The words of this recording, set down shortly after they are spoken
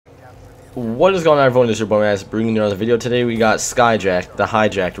What is going on, everyone? This is your boy Max bringing you another video. Today we got Skyjacked, the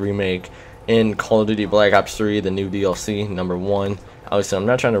Hijacked remake in Call of Duty Black Ops 3, the new DLC, number 1. Obviously, I'm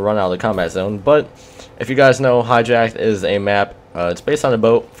not trying to run out of the combat zone, but if you guys know, Hijacked is a map. It's based on a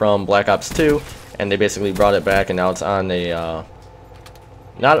boat from Black Ops 2, and they basically brought it back, and now it's on a,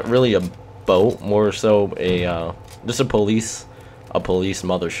 not really a boat, more so a, just a police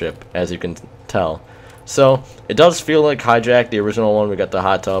mothership, as you can tell. So it does feel like Hijacked, the original one. We got the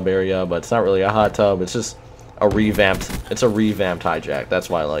hot tub area, but it's not really a hot tub. It's just a revamped. It's a revamped Hijacked. That's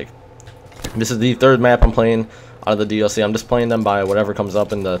why, like, this is the third map I'm playing out of the DLC. I'm just playing them by whatever comes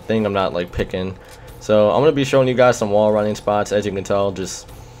up in the thing. I'm not like picking. So I'm gonna be showing you guys some wall running spots. As you can tell, just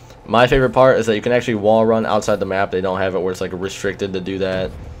my favorite part is that you can actually wall run outside the map. They don't have it where it's like restricted to do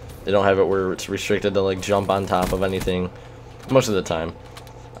that. They don't have it where it's restricted to like jump on top of anything most of the time.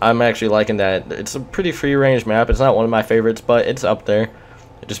 I'm actually liking that. It's a pretty free range map. It's not one of my favorites, but it's up there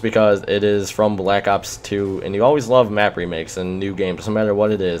just because it is from Black Ops 2, and you always love map remakes and new games, no matter what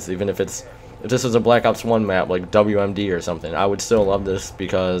it is. Even if this was a Black Ops 1 map like WMD or something, I would still love this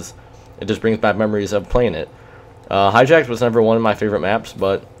because it just brings back memories of playing it. Hijacked was never one of my favorite maps,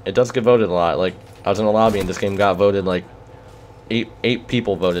 but it does get voted a lot. Like, I was in a lobby and this game got voted, like eight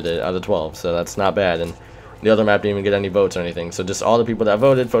people voted it out of 12, so that's not bad. And the other map didn't even get any votes or anything, so just all the people that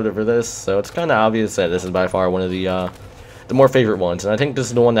voted for this. So it's kind of obvious that this is by far one of the more favorite ones, and I think this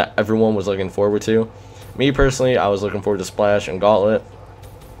is the one that everyone was looking forward to. Me personally, I was looking forward to Splash and Gauntlet,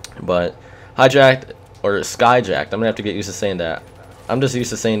 but Hijacked or Skyjacked, I'm gonna have to get used to saying that. I'm just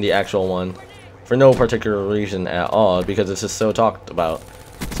used to saying the actual one for no particular reason at all, because it's just so talked about.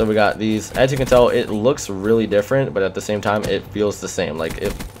 So we got these. As you can tell, it looks really different, but at the same time, it feels the same. Like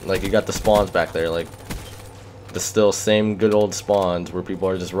you got the spawns back there, like the still same good old spawns where people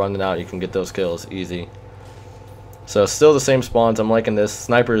are just running out. You can get those kills easy. So still the same spawns. I'm liking this.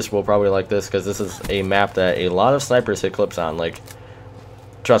 Snipers will probably like this because this is a map that a lot of snipers hit clips on. Like,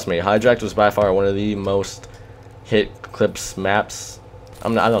 trust me, Hijacked was by far one of the most hit clips maps. I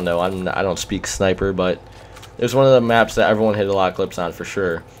don't know. I don't speak sniper, but it was one of the maps that everyone hit a lot of clips on for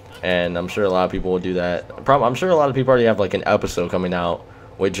sure. And I'm sure a lot of people will do that. I'm sure a lot of people already have like an episode coming out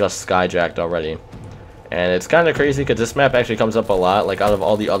with just Skyjacked already. And it's kind of crazy because this map actually comes up a lot. Like, out of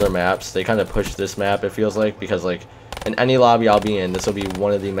all the other maps, they kind of push this map, it feels like, because like in any lobby I'll be in, this will be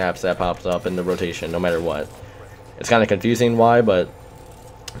one of the maps that pops up in the rotation no matter what. It's kind of confusing why, but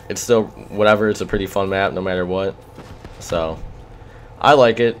it's still whatever. It's a pretty fun map no matter what. So I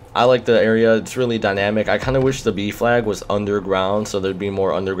like it. I like the area. It's really dynamic. I kind of wish the B flag was underground, so there'd be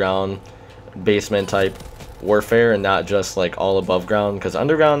more underground basement type warfare and not just like all above ground, because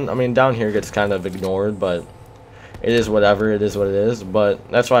underground, I mean, down here gets kind of ignored, but it is whatever. It is what it is.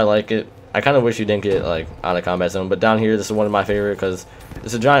 But that's why I like it. I kind of wish you didn't get like out of combat zone, but down here this is one of my favorite because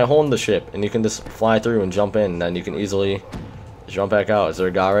it's a giant hole in the ship and you can just fly through and jump in, and then you can easily jump back out. Is there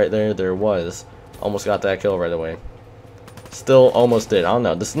a guy right there? There was. Almost got that kill right away. Still almost did. I don't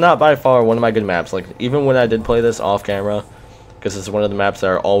know. This is not by far one of my good maps. Like, even when I did play this off camera, because it's one of the maps that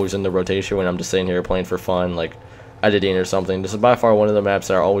are always in the rotation when I'm just sitting here playing for fun, like editing or something. This is by far one of the maps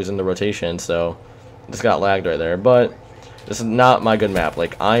that are always in the rotation, so just got lagged right there. But this is not my good map.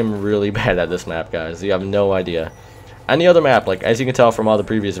 Like, I'm really bad at this map, guys. You have no idea. Any other map, like, as you can tell from all the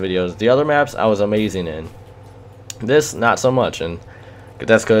previous videos, the other maps I was amazing in. This, not so much, and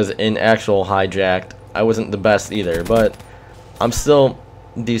that's because in actual Hijacked, I wasn't the best either, but I'm still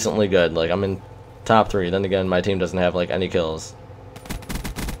decently good. Like, I'm in top 3. Then again, my team doesn't have like any kills.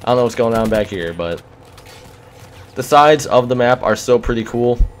 I don't know what's going on back here, but the sides of the map are still pretty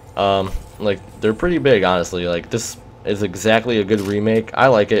cool. Like, they're pretty big, honestly. Like, this is exactly a good remake. I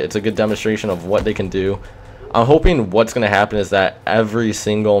like it. It's a good demonstration of what they can do. I'm hoping what's going to happen is that every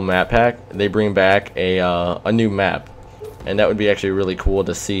single map pack, they bring back a new map, and that would be actually really cool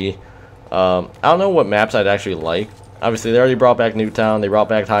to see. I don't know what maps I'd actually like. Obviously, they already brought back Newtown. They brought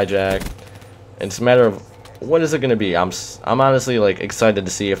back Hijacked. It's a matter of what is it going to be. I'm honestly like excited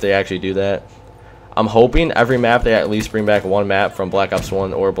to see if they actually do that. I'm hoping every map they at least bring back one map from Black Ops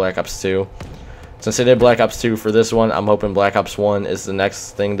 1 or Black Ops 2. Since they did Black Ops 2 for this one, I'm hoping Black Ops 1 is the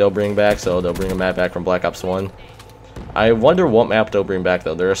next thing they'll bring back, so they'll bring a map back from Black Ops 1. I wonder what map they'll bring back,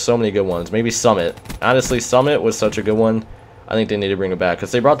 though. There are so many good ones. Maybe Summit. Honestly, Summit was such a good one. I think they need to bring it back,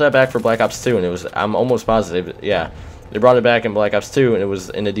 because they brought that back for Black Ops 2, and it was, I'm almost positive, yeah. They brought it back in Black Ops 2, and it was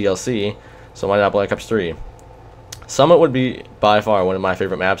in the DLC. So why not Black Ops 3? Summit would be by far one of my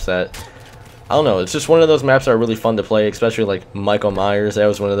favorite maps that, I don't know, it's just one of those maps that are really fun to play, especially like Michael Myers. That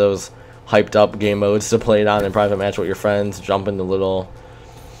was one of those hyped up game modes to play it on in private match with your friends, jump in the little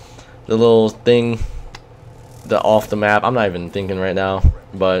thing, the off the map. I'm not even thinking right now,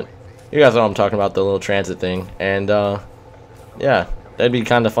 but You guys know what I'm talking about, the little transit thing. And yeah, that'd be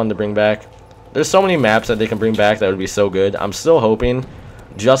kind of fun to bring back. There's so many maps that they can bring back that would be so good. I'm still hoping,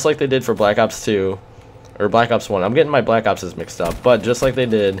 just like they did for Black Ops 2 or Black Ops 1. I'm getting my Black Opses mixed up, but just like they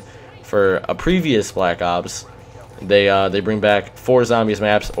did for a previous Black Ops, they bring back 4 zombies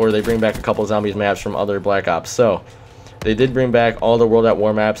maps, or they bring back a couple zombies maps from other Black Ops. So they did bring back all the World at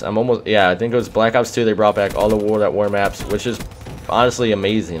War maps. I think it was Black Ops 2. They brought back all the World at War maps, which is honestly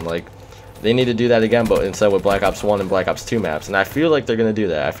amazing. Like, they need to do that again, but instead with Black Ops 1 and Black Ops 2 maps. And I feel like they're going to do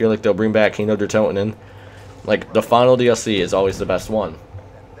that. I feel like they'll bring back Kino der Toten. Like, the final DLC is always the best one,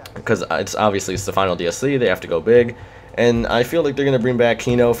 because it's the final DLC. They have to go big. And I feel like they're going to bring back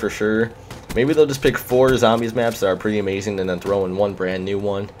Kino for sure. Maybe they'll just pick 4 zombies maps that are pretty amazing and then throw in one brand new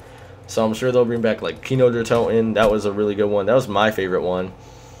one. So I'm sure they'll bring back like Kino der Toten. That was a really good one. That was my favorite one.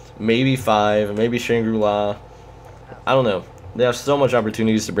 Maybe 5, maybe Shangri-La. I don't know. They have so much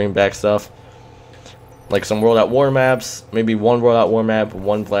opportunities to bring back stuff. Like some World at War maps, maybe 1 World at War map,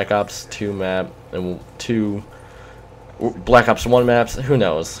 1 Black Ops 2 map, and 2 Black Ops 1 maps. Who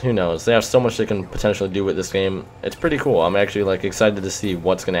knows? Who knows? They have so much they can potentially do with this game. It's pretty cool. I'm actually like excited to see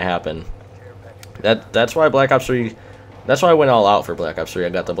what's gonna happen. That's why Black Ops 3. That's why I went all out for Black Ops 3. I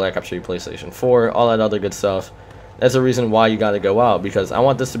got the Black Ops 3 PlayStation 4, all that other good stuff. That's the reason why you gotta go out, because I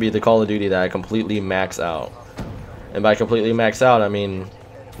want this to be the Call of Duty that I completely max out. And by completely max out, I mean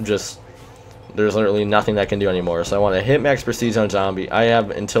just there's literally nothing that I can do anymore. So I want to hit max prestige on zombie. I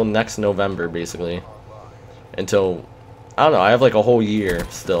have until next November, basically. Until, I don't know, I have like a whole year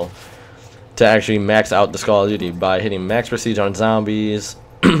still to actually max out this Call of Duty by hitting max prestige on zombies.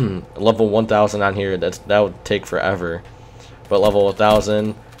 Level 1000 on here, that would take forever. But level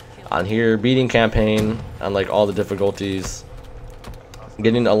 1000 on here, beating campaign on like all the difficulties,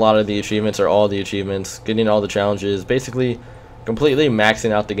 getting a lot of the achievements or all the achievements, getting all the challenges, basically completely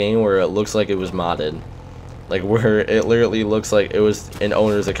maxing out the game where it looks like it was modded, like where it literally looks like it was an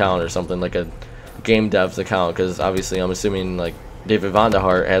owner's account or something, like a game dev's account, because obviously I'm assuming like David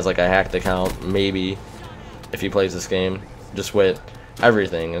Vonderhart has like a hacked account, maybe, if he plays this game, just with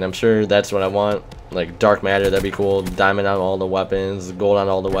everything. And I'm sure that's what I want, like dark matter, that'd be cool, diamond on all the weapons, gold on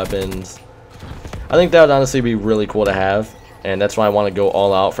all the weapons. I think that would honestly be really cool to have, and that's why I want to go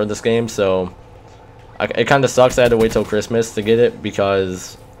all out for this game. So it kind of sucks I had to wait till Christmas to get it,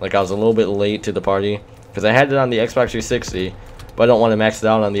 because like I was a little bit late to the party, because I had it on the Xbox 360, but I don't want to max it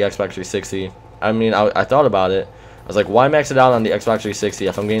out on the Xbox 360. I mean, I thought about it. I was like, why max it out on the Xbox 360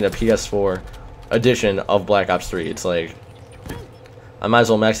 if I'm getting a PS4 edition of Black Ops 3? It's like, I might as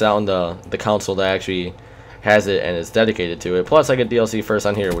well max it out on the console that actually has it and is dedicated to it. Plus, I get DLC first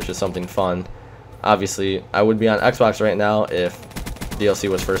on here, which is something fun. Obviously, I would be on Xbox right now if DLC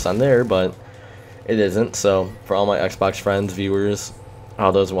was first on there, but it isn't. So for all my Xbox friends, viewers,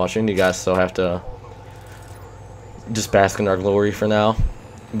 all those watching, you guys still have to just bask in our glory for now.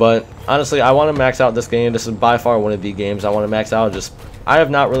 But honestly, I want to max out this game. This is by far one of the games I want to max out. I have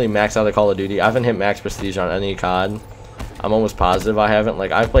not really maxed out the Call of Duty. I haven't hit max prestige on any COD. I'm almost positive I haven't.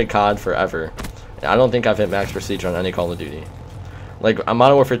 Like, I've played COD forever, and I don't think I've hit max prestige on any Call of Duty. Like, on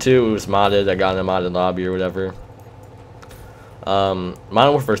Modern Warfare 2, it was modded. I got in a modded lobby or whatever.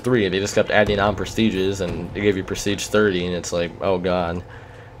 Modern Warfare 3, they just kept adding on prestiges, and they gave you prestige 30, and it's like, oh god.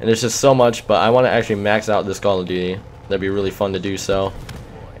 And there's just so much, but I want to actually max out this Call of Duty. That'd be really fun to do so,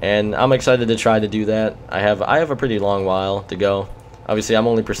 and I'm excited to try to do that. I have a pretty long while to go. Obviously, I'm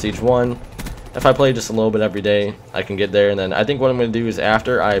only prestige 1. If I play just a little bit every day, I can get there. And then I think what I'm going to do is,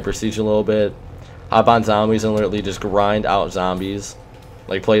 after I prestige a little bit, hop on zombies and literally just grind out zombies.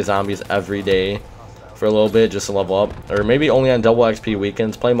 Like, play zombies every day for a little bit just to level up. Or maybe only on double XP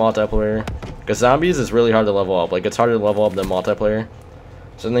weekends, play multiplayer. Because zombies is really hard to level up. Like, it's harder to level up than multiplayer.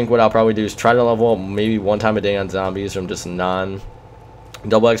 So I think what I'll probably do is try to level up maybe 1 time a day on zombies from just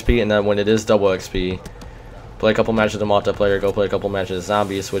non-double XP. And then when it is double XP, play a couple matches of multiplayer, go play a couple matches of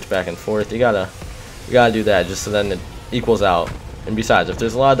zombies, switch back and forth. You gotta do that just so then it equals out. And besides, if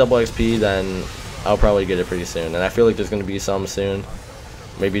there's a lot of double XP, then I'll probably get it pretty soon. And I feel like there's gonna be some soon,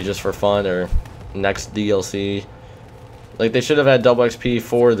 maybe just for fun or next DLC. Like, they should have had double XP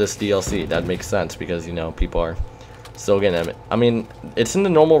for this DLC. That makes sense, because you know people are still getting it. I mean, it's in the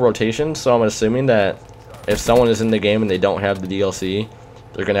normal rotation, so I'm assuming that if someone is in the game and they don't have the DLC,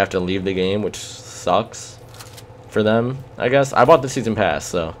 they're gonna have to leave the game, which sucks for them, I guess. I bought the season pass,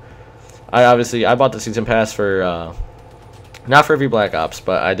 so I bought the season pass for not for every Black Ops,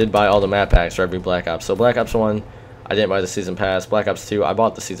 but I did buy all the map packs for every Black Ops. So Black Ops 1, I didn't buy the season pass. Black Ops 2, I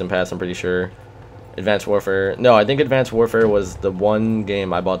bought the season pass, I'm pretty sure. Advanced Warfare, no, I think Advanced Warfare was the one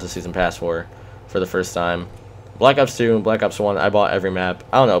game I bought the season pass for the first time. Black Ops 2 and Black Ops 1, I bought every map.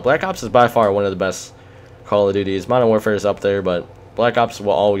 I don't know, Black Ops is by far one of the best Call of Duties. Modern Warfare is up there, but Black Ops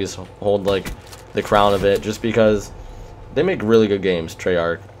will always hold like the crown of it, just because they make really good games.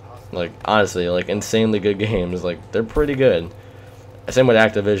 Treyarch, like honestly, like insanely good games. Like they're pretty good. Same with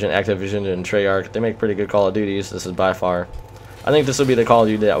Activision and Treyarch. They make pretty good Call of Duties. This is by far, I think this will be the Call of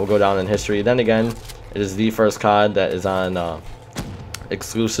Duty that will go down in history. Then again, it is the first COD that is on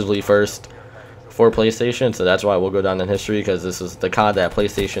exclusively first for PlayStation, so that's why it will go down in history, because this is the COD that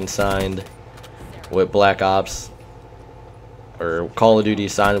PlayStation signed with Black Ops, or Call of Duty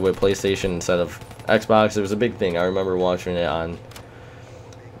signed with PlayStation instead of Xbox. It was a big thing. I remember watching it on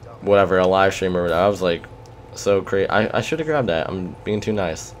whatever, a live stream or whatever. I was like, so crazy. I should have grabbed that. I'm being too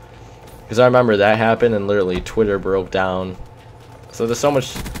nice, because I remember that happened and literally Twitter broke down. So there's so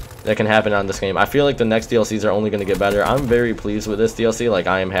much that can happen on this game. I feel like the next DLCs are only going to get better. I'm very pleased with this DLC. Like,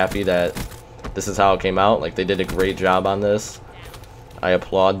 I am happy that this is how it came out. Like, they did a great job on this. I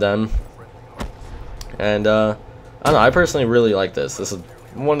applaud them. And I don't know, I personally really like this. This is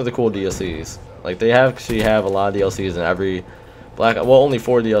one of the cool DLCs. Like, they actually have a lot of DLCs in every well, only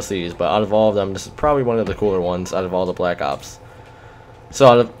 4 DLCs, but out of all of them, this is probably one of the cooler ones out of all the Black Ops. So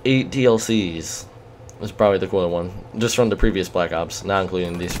out of 8 DLCs, this is probably the cooler one, just from the previous Black Ops, not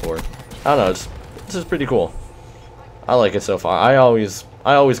including these 4. I don't know, this is pretty cool. I like it so far. I always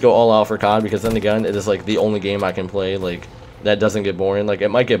go all out for COD, because then again, it is like the only game I can play like that doesn't get boring. Like, it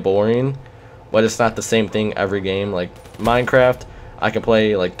might get boring, but it's not the same thing every game. Like Minecraft, I can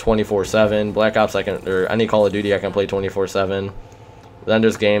play like 24/7. Black Ops, or any Call of Duty, I can play 24/7. Then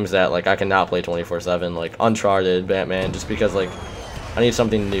there's games that like I cannot play 24/7, like Uncharted, Batman, just because like I need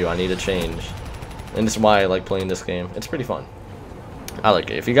something new. I need a change, and this is why I like playing this game. It's pretty fun. I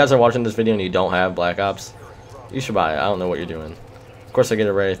like it. If you guys are watching this video and you don't have Black Ops, you should buy it. I don't know what you're doing. Of course, I get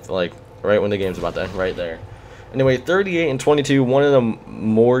it right when the game's about to end, right there. Anyway, 38 and 22. One of the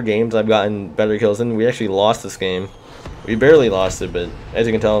more games I've gotten better kills in. We actually lost this game. We barely lost it, but as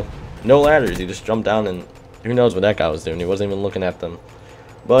you can tell, no ladders. He just jumped down, and who knows what that guy was doing. He wasn't even looking at them.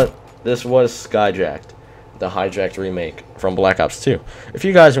 But this was Skyjacked, the Hijacked remake from Black Ops 2. If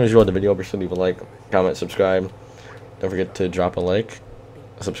you guys enjoyed the video, be sure to leave a like, comment, subscribe. Don't forget to drop a like,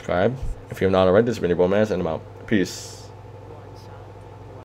 subscribe. If you're not already, this has been your boy Maz, and I'm out. Peace.